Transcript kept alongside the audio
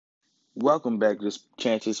Welcome back to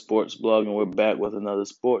Chance's Sports Blog, and we're back with another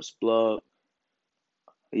sports blog.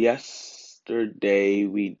 Yesterday,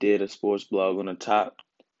 we did a sports blog on the top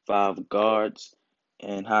five guards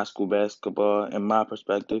in high school basketball, in my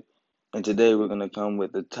perspective. And today, we're going to come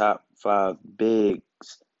with the top five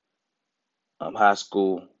bigs of high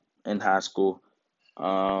school.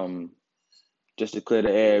 Um, just to clear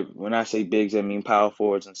the air, when I say bigs, I mean power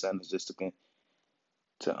forwards and centers, just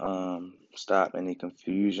to stop any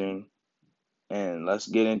confusion. And let's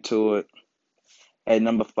get into it. At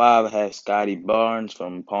number five, I had Scotty Barnes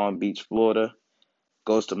from Palm Beach, Florida.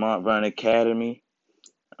 Goes to Mount Vernon Academy.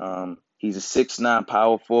 He's a 6'9"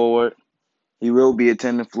 power forward. He will be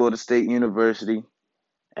attending Florida State University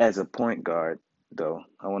as a point guard, though.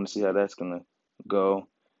 I want to see how that's going to go.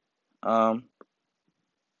 Um,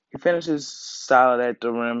 he finishes solid at the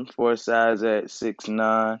rim for his size at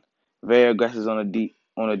 6'9". Very aggressive on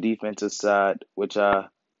the defensive side, which I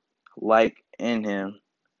like in him.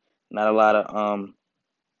 Not a lot of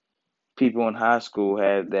people in high school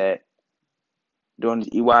had that. During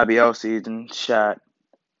the EYBL season, shot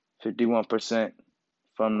 51%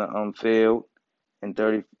 from the field and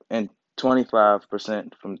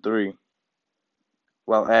 25% from three,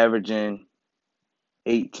 while averaging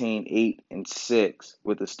 18, 8, and 6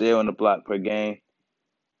 with a steal and a block per game.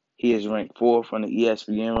 He is ranked fourth on the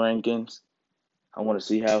ESPN rankings. I want to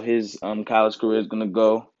see how his college career is going to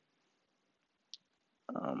go.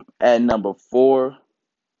 At number four,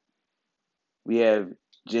 we have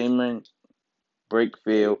Jamin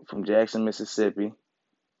Brakefield from Jackson, Mississippi.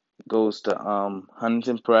 Goes to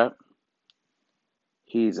Huntington Prep.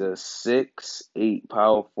 He's a 6'8"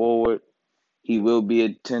 power forward. He will be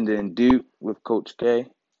attending Duke with Coach K.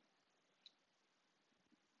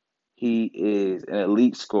 He is an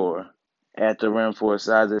elite scorer at the rim for a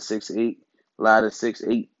size of 6'8". A lot of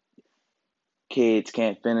 6'8" kids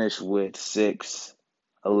can't finish with 6'11",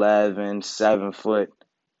 7-foot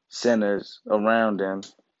centers around them.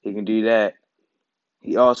 He can do that.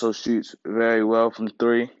 He also shoots very well from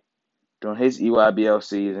three. During his EYBL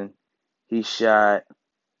season, he shot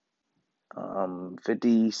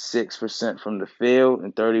 56% from the field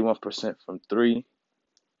and 31% from three,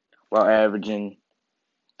 while averaging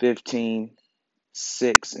 15,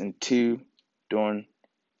 6, and 2 during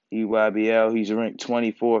EYBL. He's ranked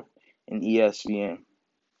 24th in ESPN.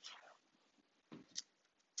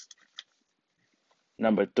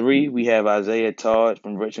 Number three, we have Isaiah Todd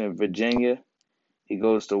from Richmond, Virginia. He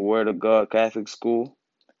goes to Word of God Catholic School.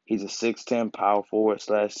 He's a 6'10" power forward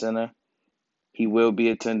slash center. He will be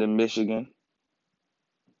attending Michigan.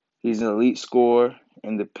 He's an elite scorer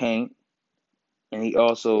in the paint, and he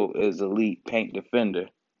also is elite paint defender.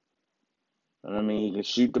 I mean, he can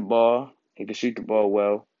shoot the ball. He can shoot the ball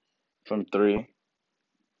well from three,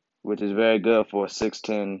 which is very good for a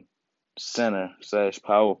 6'10" center slash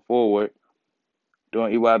power forward.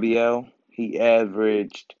 During EYBL, he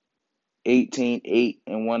averaged 18, 8,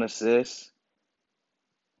 and 1 assist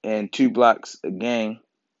and 2 blocks a game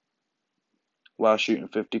while shooting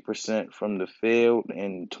 50% from the field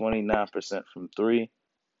and 29% from three.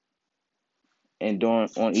 And on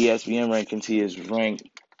ESPN rankings, he is ranked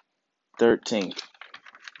 13th.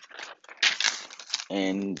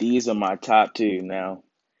 And these are my top two. Now,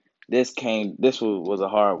 this was a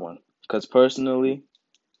hard one because personally,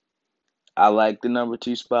 I like the number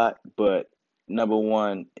two spot, but number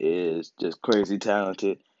one is just crazy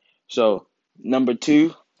talented. So number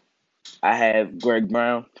two, I have Greg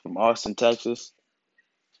Brown from Austin, Texas.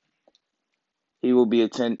 He will be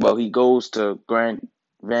he goes to Grand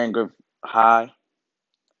Vanguard High.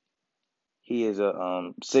 He is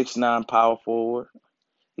a 6'9" power forward.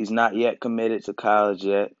 He's not yet committed to college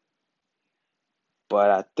yet, but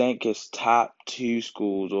I think his top two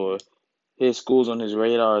schools or his schools on his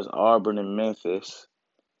radar is Auburn and Memphis.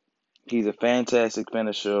 He's a fantastic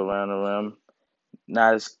finisher around the rim.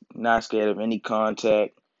 Not scared of any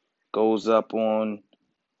contact. Goes up on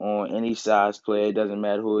any size player. It doesn't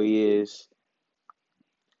matter who he is.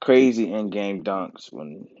 Crazy in game dunks.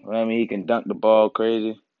 When I mean he can dunk the ball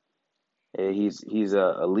crazy. Yeah, he's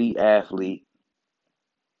a elite athlete.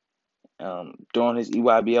 During his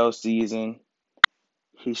EYBL season,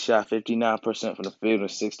 he shot 59% from the field and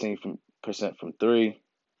 16% from three.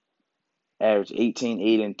 Averaged 18,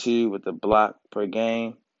 8, and 2 with a block per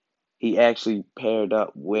game. He actually paired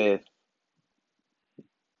up with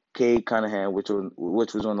Cade Cunningham, which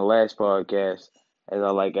was on the last podcast,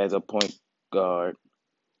 as a point guard.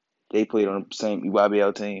 They played on the same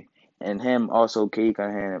EYBL team. And him, also Cade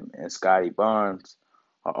Cunningham and Scotty Barnes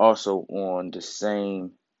are also on the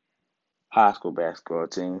same high school basketball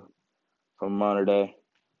team from Monterey.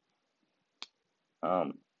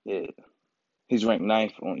 Yeah, he's ranked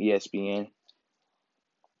ninth on ESPN.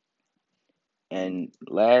 And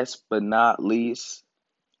last but not least,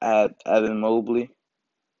 I have Evan Mobley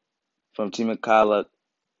from Temecula,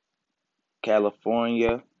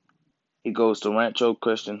 California. He goes to Rancho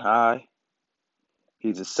Christian High.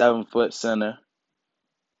 He's a 7-foot center,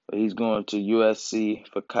 but he's going to USC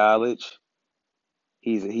for college.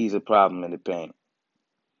 He's a problem in the paint.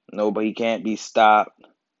 Nobody he can't be stopped.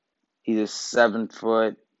 He's a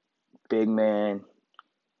 7-foot big man,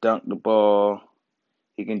 dunk the ball.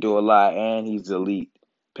 He can do a lot, and he's elite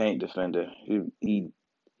paint defender.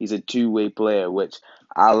 He's a two-way player, which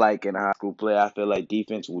I like in a high school player. I feel like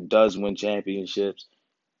defense does win championships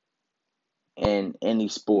in any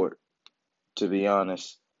sport, to be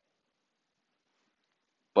honest.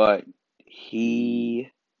 But he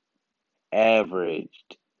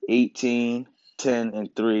averaged 18, 10,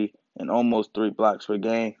 and 3, and almost 3 blocks per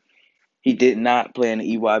game. He did not play in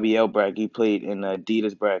the EYBL bracket. He played in the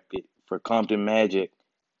Adidas bracket for Compton Magic,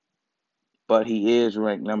 but he is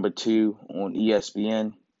ranked number 2 on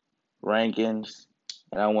ESPN rankings,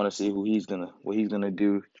 and I want to see what he's gonna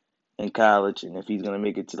do in college, and if he's gonna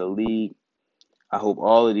make it to the league. I hope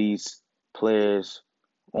all of these players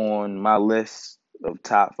on my list of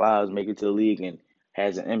top fives make it to the league and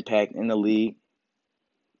has an impact in the league.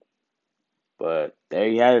 But there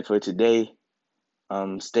you have it for today.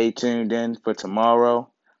 Stay tuned in for tomorrow.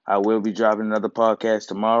 I will be dropping another podcast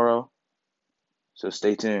tomorrow, so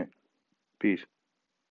stay tuned. Peace.